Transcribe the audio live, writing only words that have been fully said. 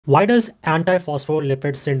Why does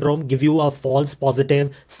antiphospholipid syndrome give you a false positive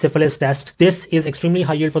syphilis test? This is extremely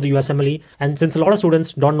high yield for the USMLE. And since a lot of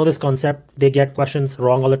students don't know this concept, they get questions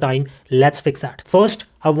wrong all the time. Let's fix that. First,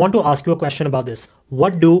 I want to ask you a question about this.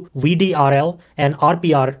 What do VDRL and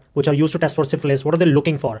RPR, which are used to test for syphilis, what are they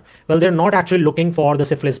looking for? Well, they're not actually looking for the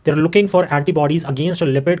syphilis. They're looking for antibodies against a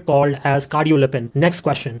lipid called as cardiolipin. Next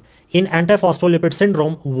question. In antiphospholipid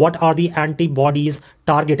syndrome, what are the antibodies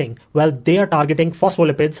targeting? Well, they are targeting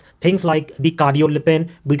phospholipids, things like the cardiolipin,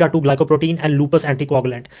 beta-2 glycoprotein, and lupus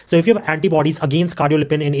anticoagulant. So if you have antibodies against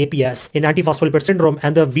cardiolipin in APS, in antiphospholipid syndrome,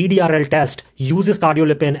 and the VDRL test uses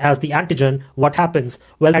cardiolipin as the antigen, what happens?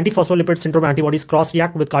 Well, antiphospholipid syndrome antibodies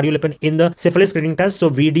cross-react with cardiolipin in the syphilis screening test. So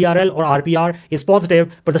VDRL or RPR is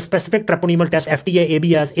positive, but the specific treponemal test, FTA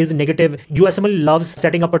ABS, is negative. USMLE loves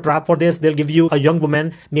setting up a trap for this. They'll give you a young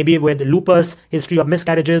woman, maybe with lupus, history of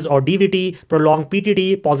miscarriages or DVT, prolonged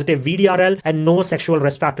PTT, positive VDRL, and no sexual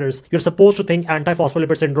risk factors. You're supposed to think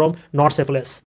antiphospholipid syndrome, not syphilis.